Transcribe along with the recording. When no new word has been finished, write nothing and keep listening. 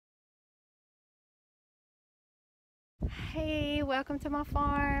Hey, welcome to my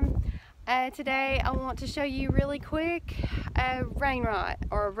farm. Today I want to show you really quick a rain rot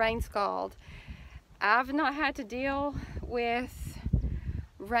or a rain scald. I've not had to deal with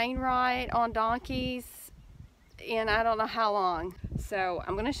rain rot on donkeys in I don't know how long. So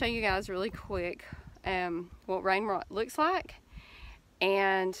I'm going to show you guys really quick what rain rot looks like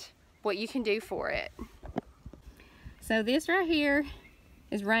and what you can do for it. So this right here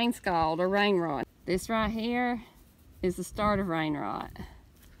is rain scald or rain rot. This right here is the start of rain rot.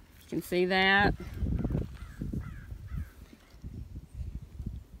 You can see that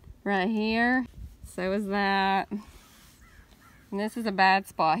right here. So is that. And this is a bad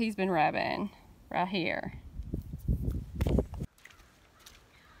spot he's been rubbing right here.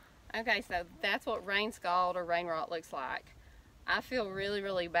 Okay, so that's what rain scald or rain rot looks like. I feel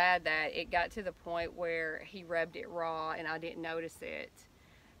really bad that it got to the point where he rubbed it raw and I didn't notice it.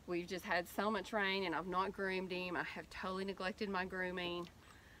 We've just had so much rain and I've not groomed him. I have totally neglected my grooming,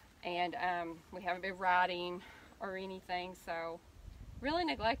 and we haven't been riding or anything, so really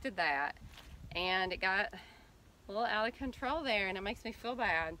neglected that, and it got a little out of control there, and it makes me feel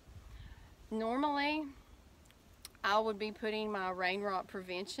bad. Normally I would be putting my rain rot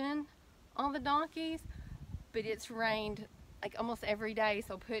prevention on the donkeys, but it's rained like almost every day,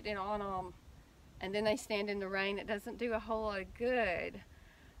 so putting it on them and then they stand in the rain, it doesn't do a whole lot of good.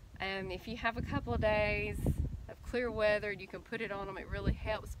 If you have a couple of days of clear weather, you can put it on them, it really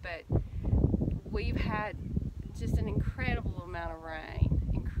helps, but we've had just an incredible amount of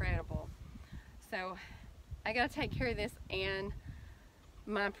rain, incredible. So I gotta take care of this, and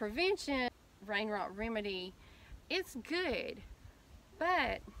my prevention rain rot remedy, it's good,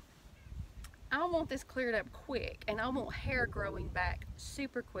 but I want this cleared up quick, and I want hair growing back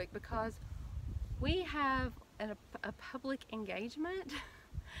super quick because we have a public engagement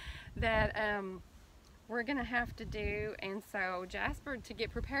that we're gonna have to do, and so Jasper, to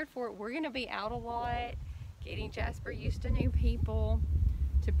get prepared for it, we're gonna be out a lot, getting Jasper used to new people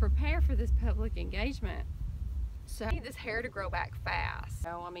to prepare for this public engagement. So I need this hair to grow back fast.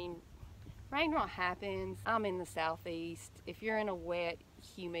 So I mean, rain rot happens. I'm in the southeast. If you're in a wet,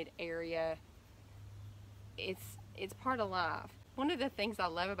 humid area, it's part of life. One of the things I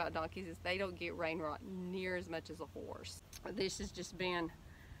love about donkeys is they don't get rain rot near as much as a horse. This has just been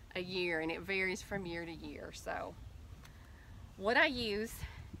a year, and it varies from year to year. So what I use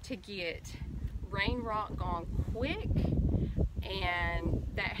to get rain rot gone quick and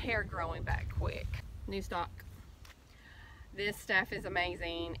that hair growing back quick: new stock. This stuff is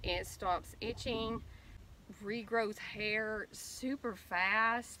amazing. It stops itching, regrows hair super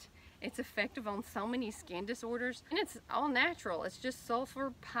fast. It's effective on so many skin disorders, and it's all natural. It's just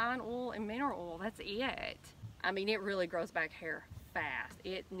sulfur, pine oil, and mineral oil. That's it. I mean, it really grows back hair fast.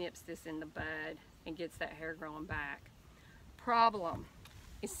 It nips this in the bud and gets that hair growing back. Problem: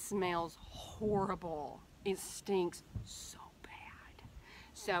 it smells horrible. It stinks so bad.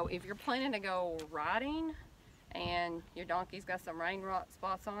 So if you're planning to go riding and your donkey's got some rain rot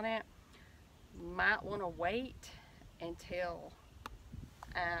spots on it, you might want to wait until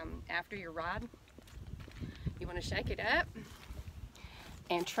after your ride. You want to shake it up,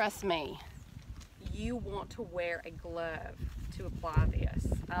 and trust me, you want to wear a glove to apply this.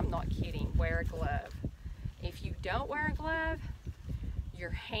 I'm not kidding. Wear a glove. If you don't wear a glove,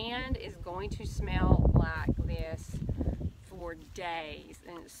 your hand is going to smell like this for days,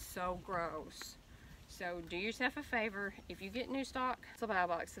 and it's so gross. So do yourself a favor. If you get new stock, buy a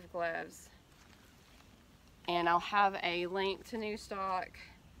box of gloves, and I'll have a link to new stock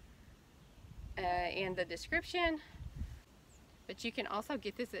in the description. But you can also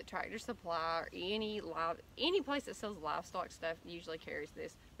get this at Tractor Supply or any place that sells livestock stuff usually carries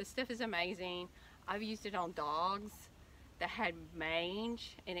this. This stuff is amazing. I've used it on dogs that had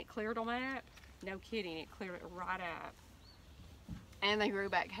mange, and it cleared them up. No kidding, it cleared it right up. And they grew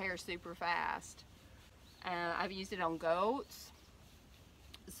back hair super fast. I've used it on goats.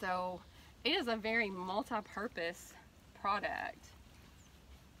 So it is a very multi-purpose product.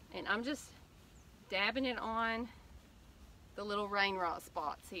 And I'm just dabbing it on the little rain rot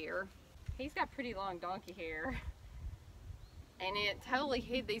spots here. He's got pretty long donkey hair, and it totally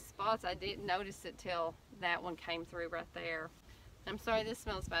hid these spots. I didn't notice it till that one came through right there. I'm sorry, this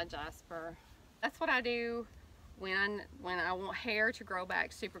smells bad, Jasper. That's what I do when I want hair to grow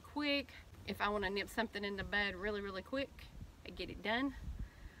back super quick. If I want to nip something in the bud really quick, I get it done.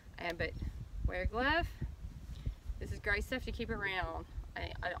 But wear a glove. This is great stuff to keep around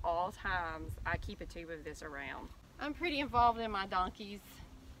at all times. I keep a tube of this around. I'm pretty involved in my donkeys,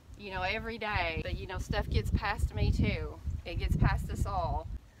 you know, every day. But you know, stuff gets past me too. It gets past us all.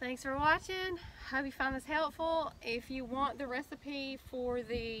 Thanks for watching. Hope you found this helpful. If you want the recipe for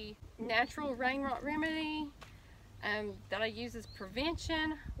the natural rain rot remedy that I use as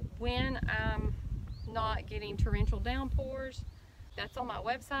prevention when I'm not getting torrential downpours, that's on my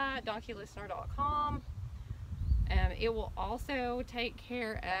website, donkeylistener.com. It will also take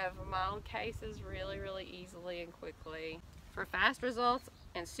care of mild cases really easily and quickly. For fast results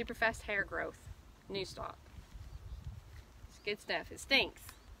and super fast hair growth, new stock. It's good stuff. It stinks.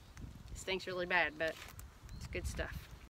 It stinks really bad, but it's good stuff.